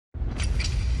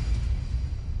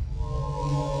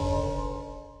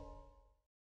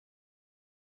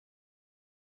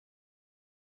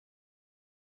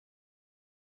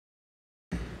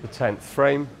The 10th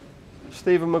frame,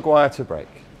 Stephen Maguire to break.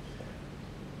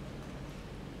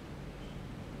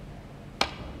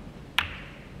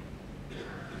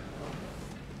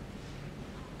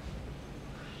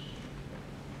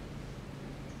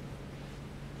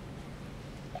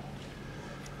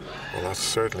 Well, that's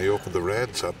certainly opened the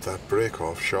reds up, that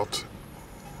break-off shot.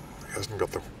 He hasn't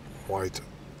got the white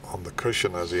on the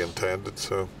cushion as he intended,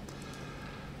 so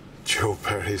Joe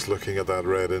Perry's looking at that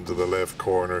red into the left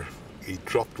corner. He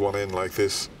dropped one in like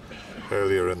this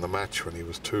earlier in the match when he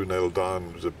was 2-0 down.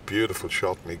 It was a beautiful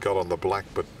shot and he got on the black,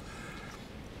 but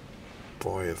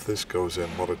boy, if this goes in,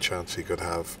 what a chance he could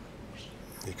have.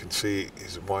 You can see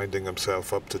he's winding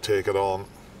himself up to take it on.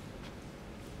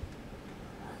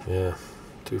 Yeah,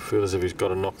 I do feel as if he's got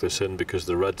to knock this in because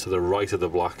the red to the right of the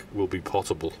black will be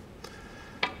potable.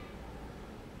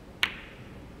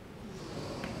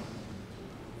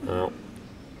 Now,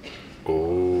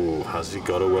 oh, has he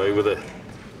got away with it?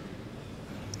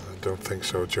 I don't think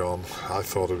so, John. I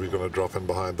thought it was going to drop in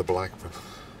behind the black, but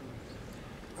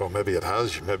well, maybe it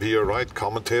has. Maybe you're right.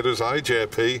 Commentators,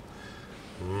 JP.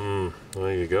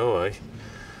 There you go, eh?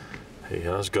 He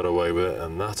has got away with it,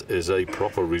 and that is a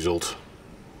proper result.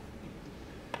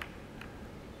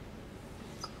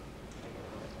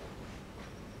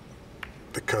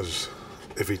 Because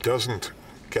if he doesn't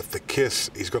get the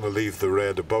kiss, he's going to leave the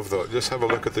red above the... Just have a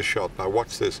look at the shot. Now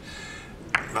watch this.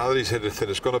 Now that he's hit it thin,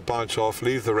 it's going to bounce off,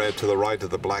 leave the red to the right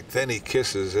of the black. Then he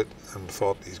kisses it and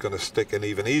thought he's going to stick an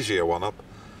even easier one up.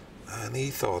 And he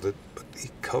thought it, but he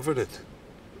covered it.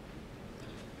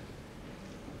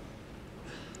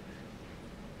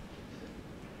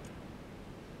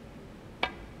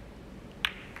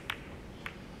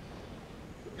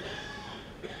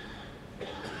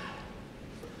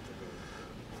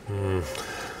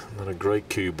 Not a great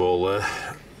cue ball there,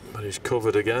 but he's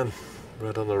covered again.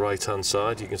 Red on the right hand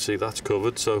side, you can see that's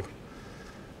covered, so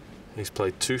he's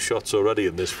played 2 shots already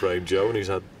in this frame, Joe, and he's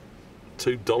had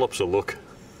 2 dollops of luck.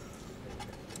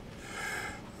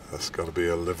 That's got to be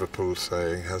a Liverpool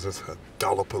saying, has it? A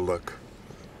dollop of luck.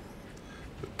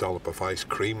 The dollop of ice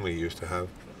cream we used to have.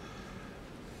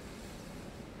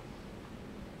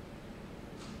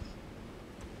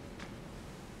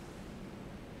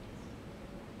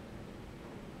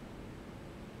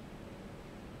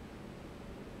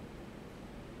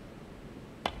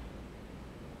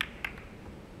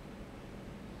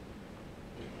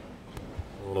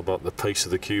 All about the pace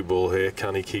of the cue ball here.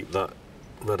 Can he keep that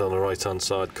red on the right hand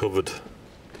side covered?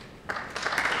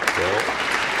 Well,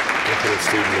 looking at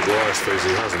Stephen Maguire's face,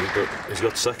 he hasn't, but he's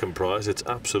got second prize. It's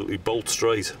absolutely bolt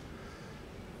straight.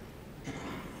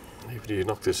 Even if you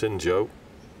knock this in, Joe,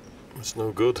 it's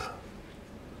no good.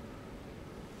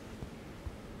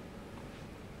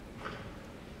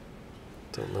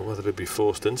 Don't know whether to be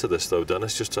forced into this though,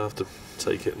 Dennis, just to have to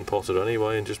take it and pot it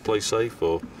anyway and just play safe,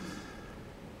 or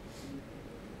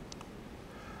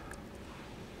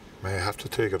may have to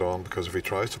take it on, because if he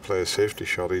tries to play a safety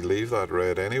shot, he'd leave that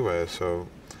red anyway. So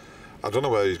I don't know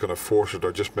whether he's going to force it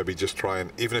or just maybe just try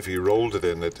and, even if he rolled it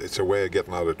in, it's a way of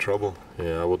getting out of trouble.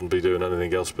 Yeah, I wouldn't be doing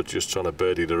anything else but just trying to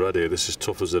birdie the red here. This is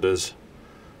tough as it is.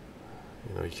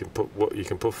 You know, you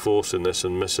can put force in this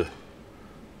and miss it.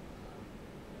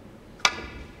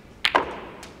 Wow,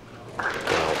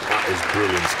 that is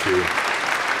brilliant cueing.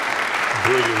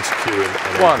 Brilliant cueing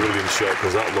and a brilliant shot,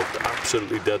 because that looked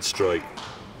absolutely dead straight.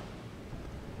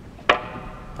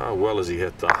 How well has he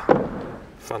hit that?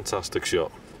 Fantastic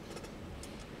shot.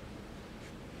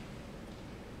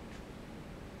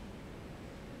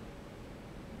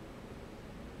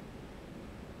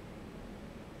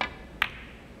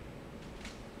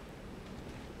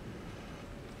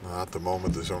 Now, at the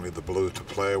moment there's only the blue to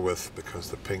play with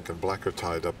because the pink and black are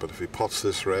tied up, but if he pots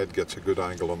this red, gets a good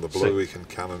angle on the blue, he can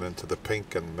cannon into the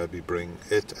pink and maybe bring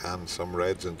it and some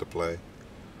reds into play.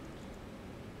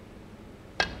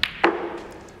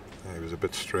 He was a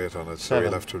bit straight on it, so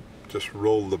he'll have to just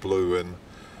roll the blue in,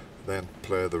 then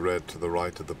play the red to the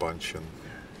right of the bunch and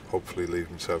hopefully leave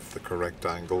himself the correct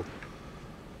angle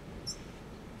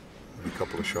in a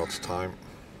couple of shots' time.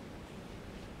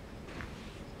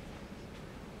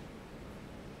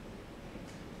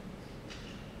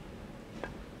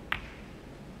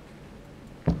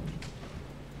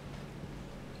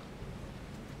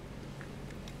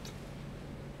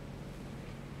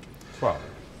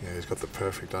 Yeah, he's got the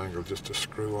perfect angle just to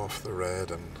screw off the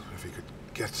red, and if he could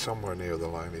get somewhere near the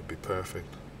line, he'd be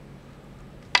perfect.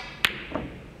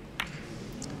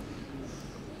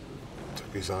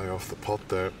 Took his eye off the pot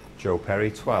there. Joe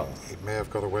Perry, 12. He may have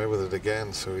got away with it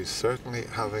again, so he's certainly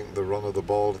having the run of the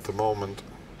ball at the moment.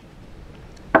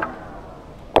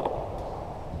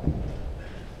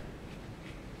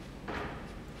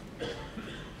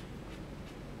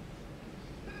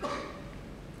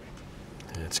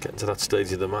 It's getting to that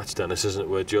stage of the match, Dennis, isn't it,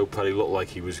 where Joe Perry looked like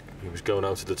he was going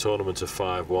out of the tournament at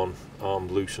 5-1, arm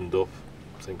loosened up.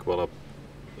 Think, well,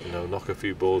 I knock a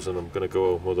few balls and I'm going to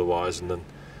go home otherwise, and then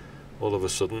all of a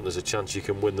sudden there's a chance you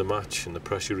can win the match, and the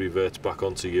pressure reverts back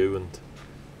onto you, and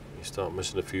you start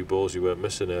missing a few balls you weren't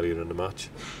missing earlier in the match.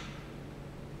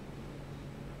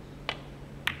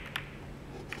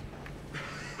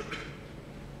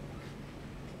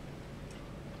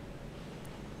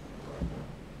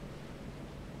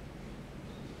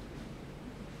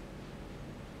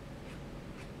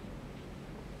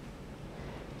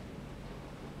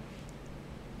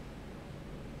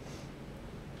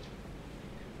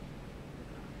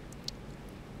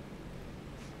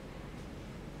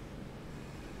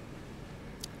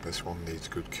 This one needs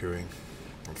good cueing.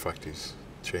 In fact, he's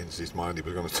changed his mind. He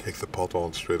was going to take the pot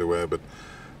on straight away, but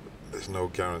there's no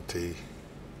guarantee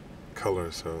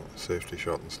colour, so safety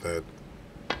shot instead.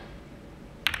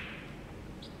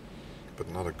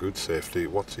 But not a good safety.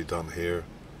 What's he done here?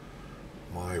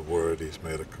 My word, he's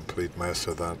made a complete mess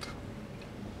of that.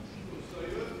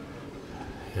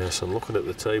 Yes, and looking at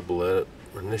the table there,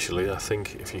 initially I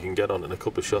think if you can get on in a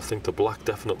couple of shots, I think the black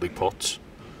definitely pots.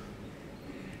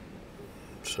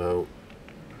 So,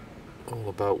 all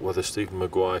about whether Stephen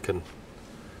Maguire can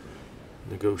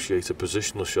negotiate a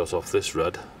positional shot off this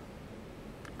red,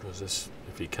 because this,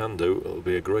 if he can do, it'll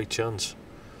be a great chance.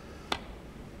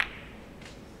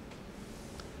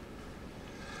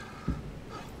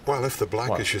 Well, if the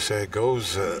black, as you say,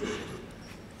 goes,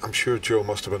 I'm sure Joe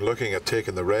must have been looking at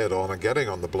taking the red on and getting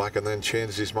on the black, and then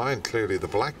changed his mind. Clearly the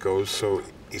black goes, so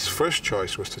his first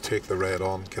choice was to take the red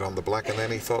on, get on the black, and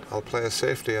then he thought, I'll play a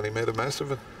safety, and he made a mess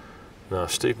of it. Now,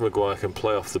 Steve Maguire can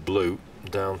play off the blue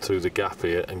down through the gap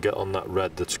here and get on that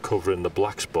red that's covering the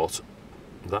black spot.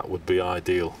 That would be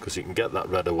ideal, because he can get that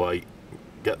red away,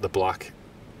 get the black,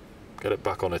 get it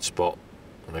back on its spot,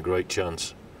 and a great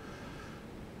chance.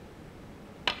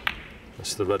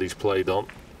 That's the red he's played on.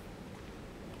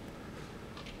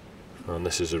 And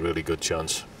this is a really good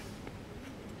chance.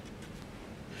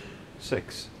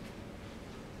 6.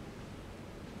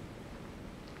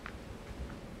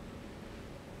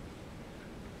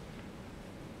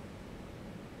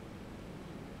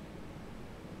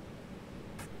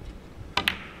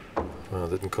 Well,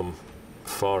 didn't come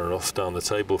far enough down the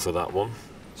table for that one.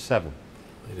 7.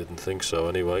 He didn't think so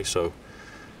anyway, so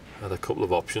had a couple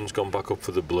of options, gone back up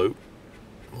for the blue.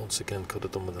 Once again, could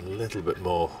have done with a little bit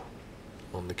more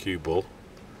on the cue ball.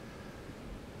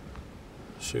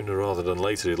 Sooner rather than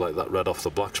later, he'd like that red off the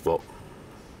black spot.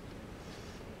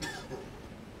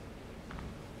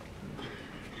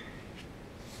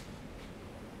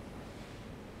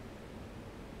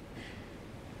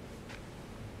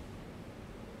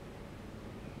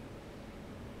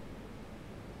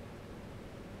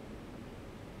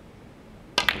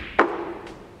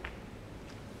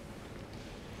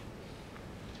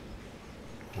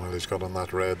 Well, he's got on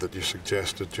that red that you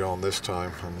suggested, John, this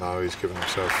time, and now he's given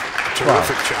himself a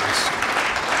terrific chance.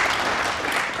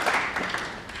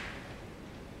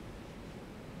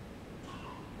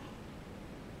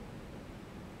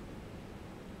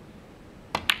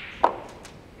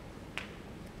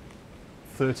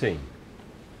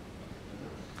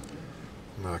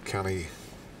 Now, can he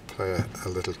play a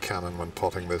little cannon when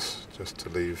potting this, just to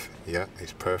leave? Yeah,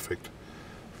 he's perfect.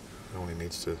 He only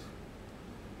needs to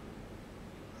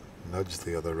nudge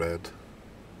the other red.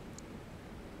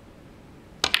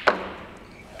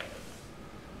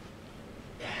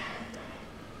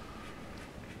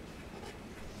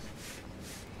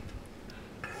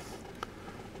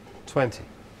 $20.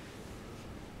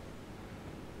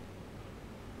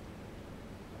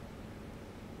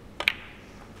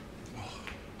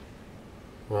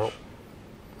 Well,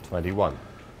 21.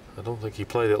 I don't think he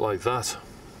played it like that.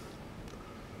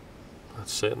 That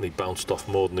certainly bounced off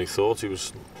more than he thought. He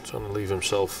was trying to leave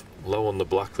himself low on the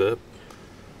black there.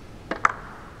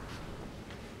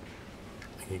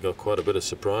 He got quite a bit of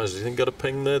surprise. Did you think he got a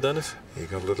ping there, Dennis? He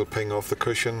got a little ping off the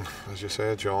cushion, as you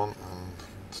say, John, and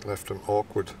it's left him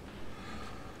awkward.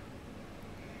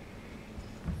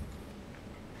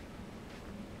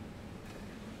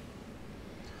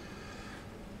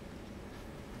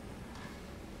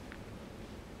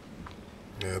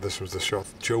 Yeah, this was the shot.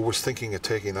 Joe was thinking of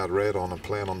taking that red on and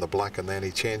playing on the black, and then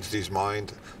he changed his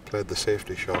mind, played the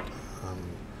safety shot,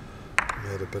 and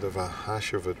made a bit of a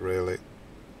hash of it, really.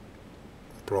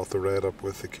 Brought the red up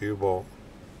with the cue ball.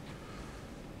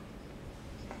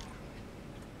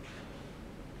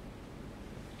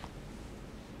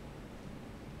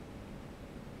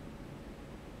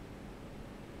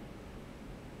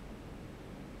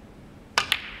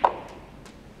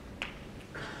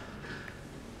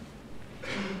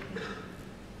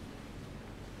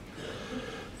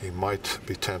 he might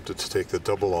be tempted to take the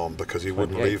double on because he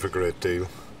wouldn't 28. leave a great deal.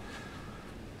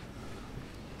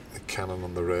 The cannon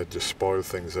on the red just spoiled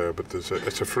things there, but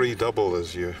it's a free double,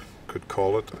 as you could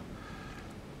call it.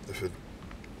 If it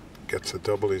gets a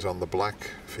double, he's on the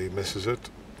black. If he misses it,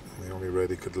 the only red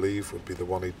he could leave would be the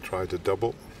one he tried to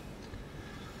double.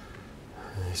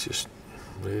 He's just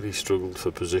really struggled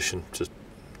for position to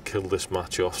kill this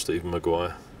match off, Stephen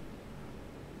Maguire.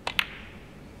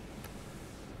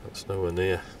 That's nowhere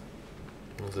near.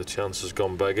 The chance has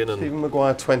gone begging, and Stephen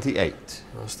Maguire 28.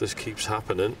 as this keeps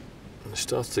happening, it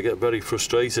starts to get very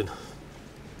frustrating.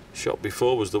 Shot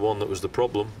before was the one that was the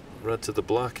problem. Red to the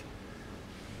black.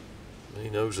 He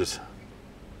knows it.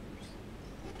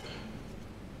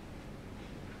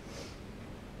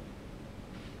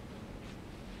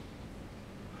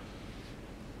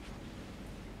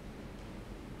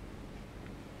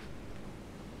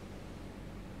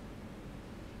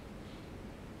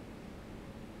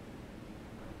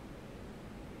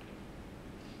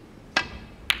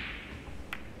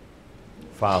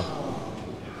 Foul.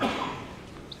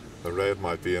 The red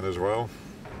might be in as well.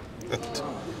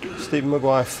 Stephen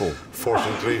Maguire 4.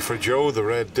 Fortunately for Joe, the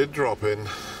red did drop in,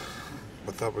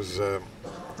 but that was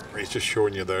he's just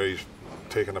showing you there he's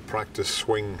taken a practice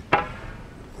swing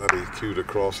that he cued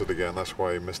across it again. That's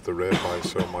why he missed the red by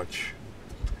so much.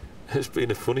 It's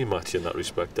been a funny match in that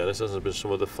respect, Dennis. This has been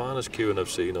some of the finest cueing I've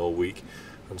seen all week,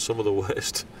 and some of the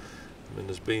worst. I mean,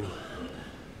 there's been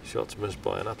shots missed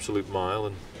by an absolute mile,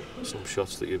 and some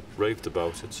shots that you've raved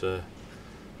about. It's had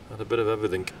a bit of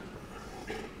everything.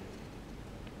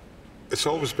 It's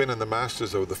always been in the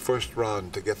Masters, though, the first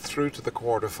round to get through to the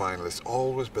quarterfinal. It's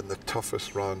always been the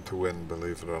toughest round to win,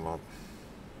 believe it or not.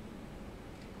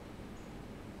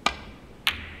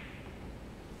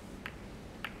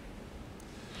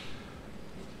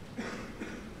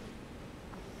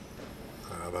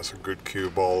 That's a good cue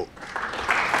ball.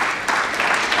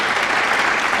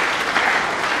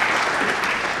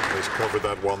 He's covered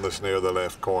that one that's near the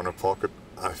left corner pocket,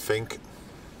 I think.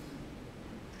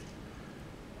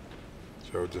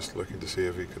 Joe just looking to see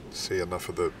if he could see enough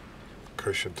of the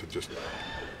cushion to just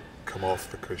come off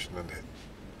the cushion and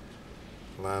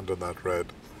land on that red.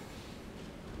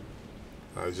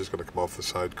 He's just going to come off the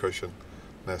side cushion,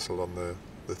 nestled on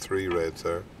the three reds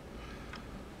there.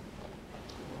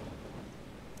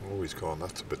 Oh, he's gone.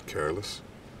 That's a bit careless.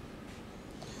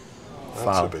 That's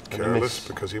Foul. a bit careless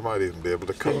because he might even be able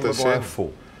to cut this in.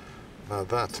 4. Now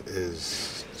that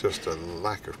is just a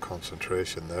lack of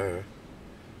concentration there,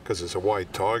 because it's a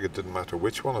wide target. Didn't matter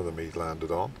which one of them he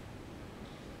landed on.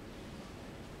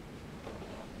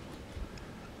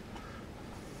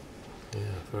 Yeah,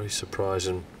 very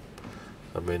surprising.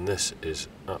 I mean, this is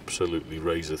absolutely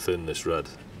razor thin, this red.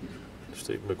 If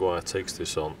Steve Maguire takes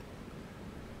this on,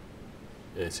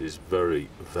 it is very,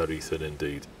 very thin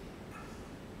indeed.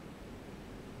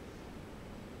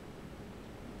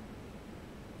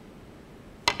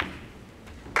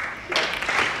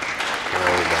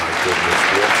 Oh my goodness,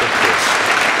 what a kiss.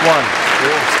 1.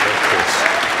 What a kiss.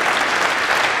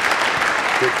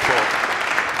 Good pot.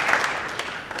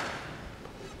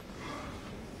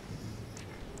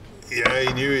 Yeah,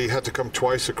 he knew he had to come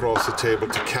twice across the table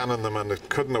to cannon them, and it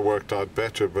couldn't have worked out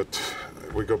better. But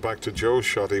we go back to Joe's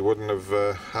shot, he wouldn't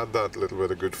have had that little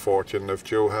bit of good fortune if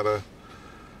Joe had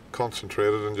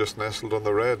concentrated and just nestled on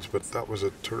the reds. But that was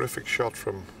a terrific shot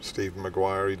from Stephen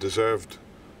Maguire. He deserved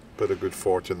a bit of good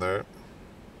fortune there.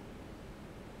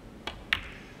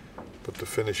 But to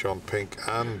finish on pink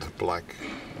and black,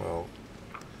 well,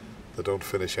 they don't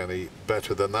finish any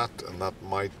better than that, and that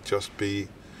might just be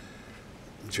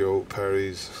Joe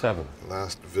Perry's 7.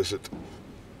 last visit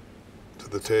to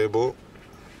the table.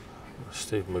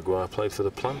 Stephen Maguire played for the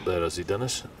plant there, has he,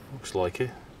 Dennis? Looks like it.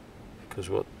 Because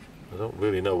what? I don't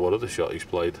really know what other shot he's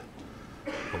played,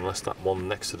 unless that one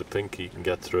next to the pink he can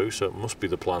get through, so it must be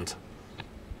the plant.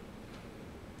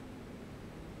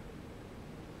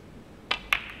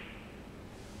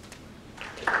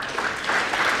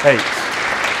 Eight.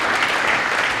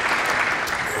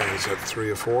 Yeah, he's had 3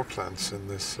 or 4 plants in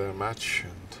this match,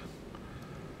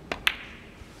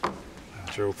 and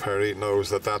Joe Perry knows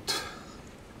that that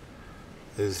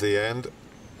is the end.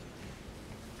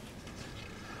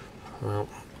 Well,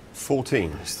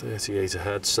 14. he's 38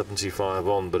 ahead, 75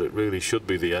 on, but it really should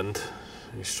be the end.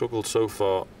 He's struggled so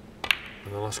far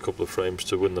in the last couple of frames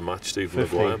to win the match, Stephen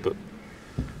 15. Maguire, but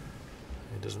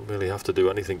he doesn't really have to do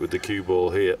anything with the cue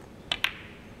ball here.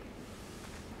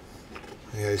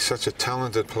 Yeah, he's such a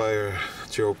talented player,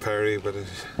 Joe Perry, but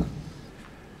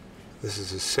this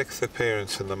is his 6th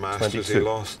appearance in the Masters. 22. He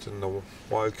lost in the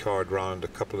wildcard round a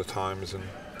couple of times and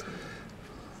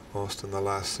lost in the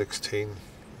last 16.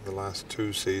 the last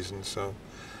 2 seasons, so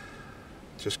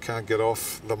just can't get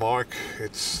off the mark.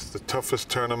 It's the toughest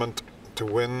tournament to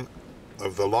win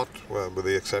of the lot, well, with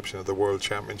the exception of the World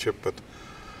Championship, but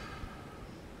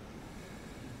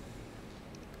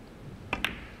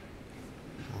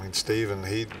I mean, Stephen,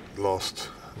 he lost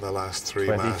the last 3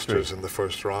 Masters in the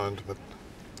first round, but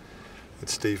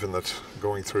it's Stephen that's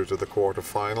going through to the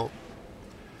quarter-final,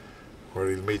 where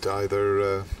he'll meet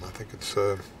either, I think it's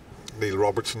Neil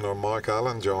Robertson or Mark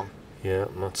Allen, John. Yeah,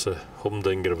 and that's a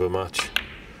humdinger of a match.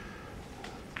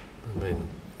 I mean,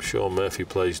 Sean Murphy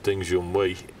plays Ding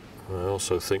Junhui. I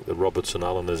also think that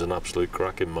Robertson-Allen is an absolute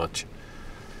cracking match.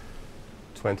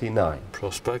 29.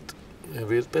 Prospect. He'll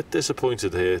be a bit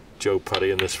disappointed here, Joe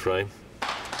Perry, in this frame.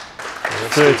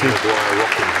 30. Maguire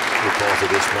rocking the part of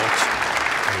this match.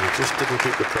 And he just didn't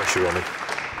keep the pressure on him.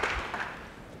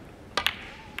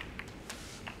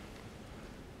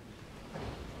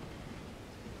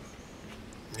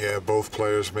 Yeah, both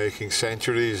players making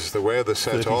centuries. The way they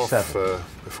set 37. off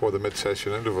before the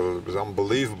mid-session interval, it was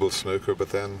unbelievable snooker, but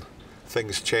then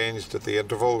things changed at the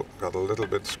interval, got a little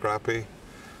bit scrappy.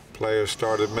 Players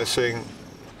started missing.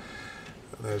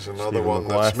 There's another Stephen one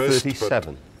Maguire, that's missed,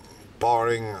 37. but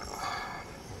barring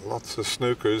lots of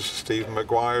snookers, Stephen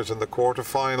Maguire's in the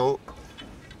quarter-final.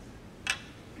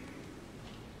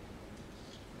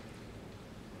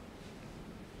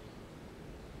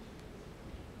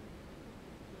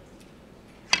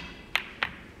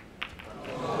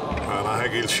 And I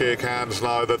think he'll shake hands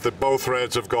now that both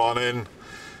reds have gone in.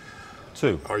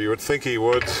 2. Or you would think he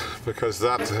would, because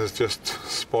that has just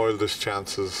spoiled his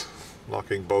chances,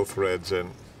 knocking both reds in.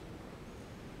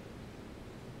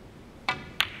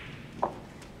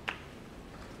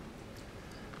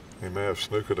 He may have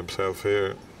snookered himself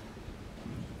here.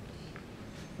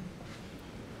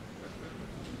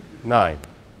 9.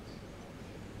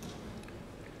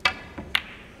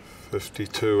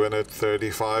 52 in it,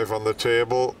 35 on the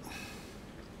table.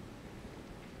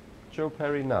 Joe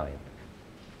Perry, 9.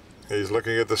 He's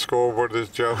looking at the scoreboard, as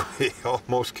Joe. He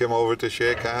almost came over to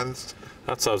shake hands.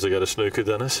 That's how to get a snooker,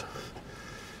 Dennis.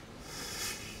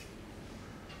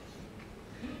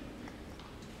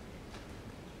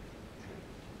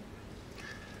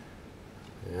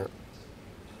 Yeah.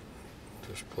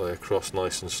 Just play across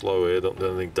nice and slow here. Don't do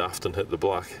anything daft and hit the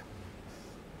black.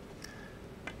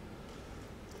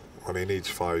 Well, he needs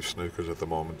 5 snookers at the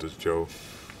moment, as Joe.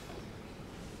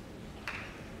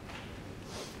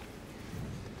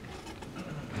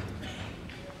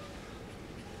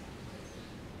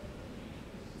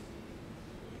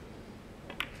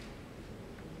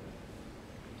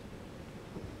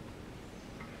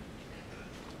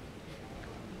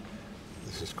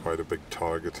 This is quite a big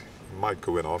target. He might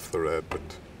go in off the red, but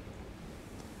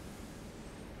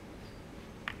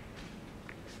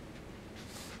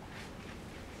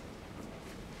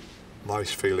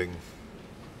nice feeling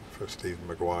for Stephen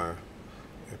Maguire.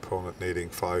 The opponent needing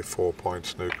 5 4-point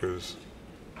snookers.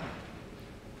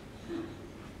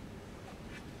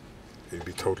 He'll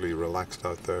be totally relaxed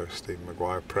out there, Stephen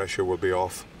Maguire. Pressure will be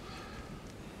off.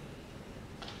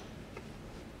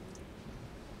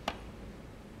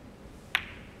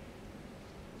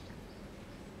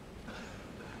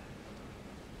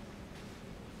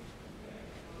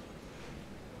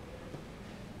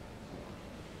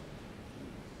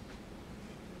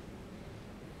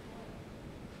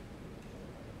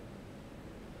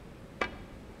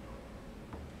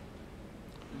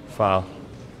 Foul.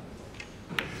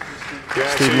 Yeah,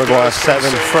 Stephen Maguire,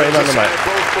 7, frame on the mat.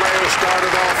 Both players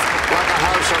started off like a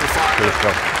house on fire.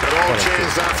 It all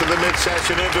changed after the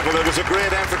mid-session interval. It was a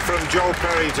great effort from Joe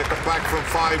Perry to come back from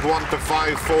 5-1 to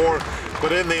 5-4.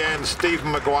 But in the end,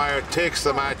 Stephen Maguire takes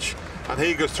the match and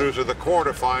he goes through to the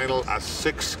quarter-final as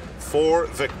 6-4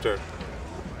 victor.